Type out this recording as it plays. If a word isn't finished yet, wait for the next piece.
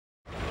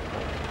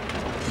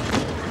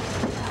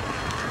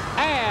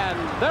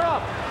They're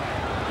up.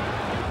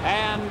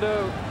 And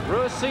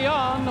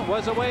Roussillon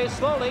was away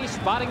slowly,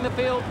 spotting the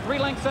field 3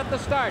 lengths at the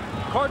start.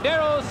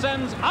 Cordero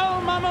sends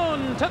Al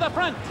Mamoun to the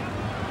front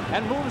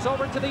and moves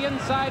over to the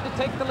inside to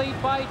take the lead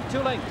by 2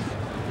 lengths.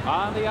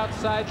 On the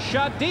outside,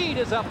 Shadid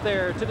is up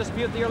there to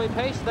dispute the early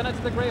pace. Then it's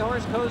the gray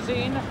horse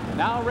Cozzene,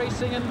 now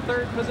racing in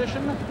 3rd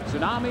position.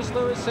 Tsunami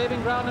Slew is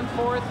saving ground in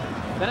 4th.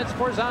 Then it's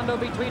Forzando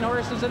between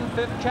horses in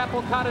 5th.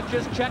 Chapel Cottage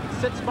is checked.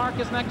 Sitzmark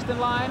is next in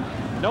line.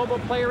 Noble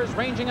Player is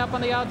ranging up on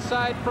the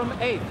outside from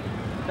 8th.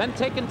 Then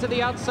taken to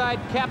the outside,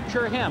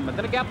 Capture Him. And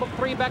then a gap of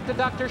 3 back to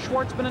Dr.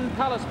 Schwartzman and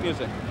Palace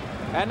Music.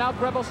 And now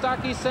Grevel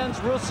Starkey sends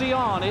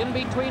Roussillon in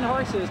between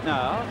horses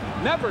now.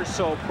 Never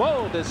So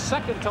Bold is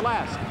second to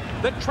last.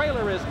 The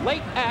trailer is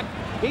Late Act.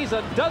 He's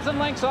a dozen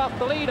lengths off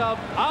the lead of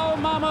Al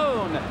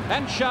Mamoun.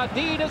 And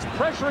Shadid is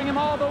pressuring him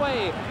all the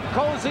way.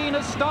 Cozzene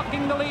is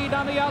stalking the lead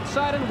on the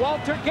outside, and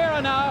Walter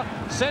Guerra now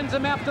sends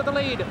him after the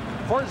lead.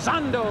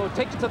 Forzando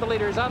takes to the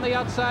leaders on the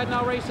outside,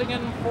 now racing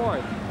in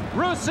 4th.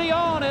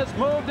 Roussillon has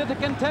moved into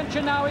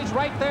contention. Now he's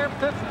right there,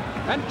 5th.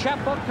 And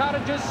Chapel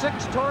Cottage is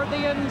 6th toward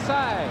the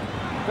inside.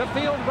 The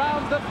field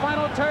rounds the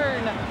final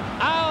turn.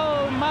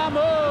 Al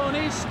Mamoun,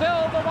 he's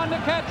still the one to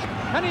catch,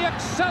 and he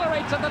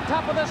accelerates at the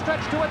top of the stretch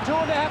to a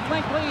 2.5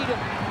 length lead.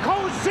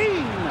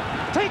 Cozzene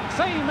takes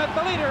aim at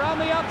the leader on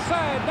the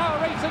outside, now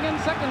racing in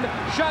 2nd.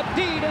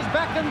 Shadid is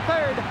back in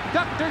 3rd.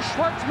 Dr.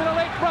 Schwartzman a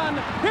late run.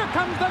 Here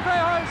comes the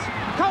gray horse,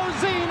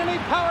 Cozzene, and he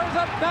powers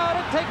up now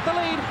to take the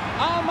lead.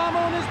 Al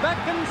Mamoun is back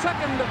in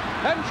 2nd,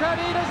 and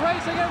Shadid is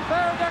racing in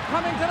 3rd. They're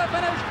coming to the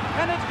finish,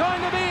 and it's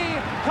going to be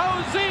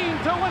Cozzene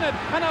to win it,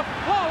 and a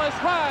flawless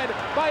ride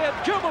by a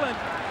jubilant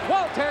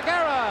Walter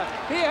Guerra.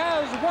 He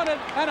has won it,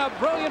 and a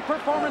brilliant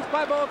performance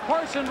by both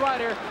horse and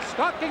rider.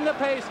 Stalking the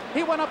pace,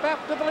 he went up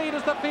after the lead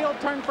as the field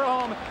turned for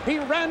home. He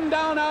ran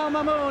down Al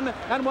Mamoun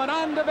and went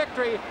on to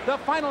victory. The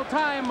final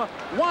time,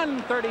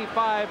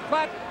 1:35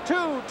 flat,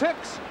 2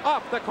 ticks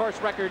off the course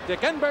record.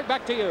 Dick Enberg,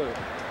 back to you.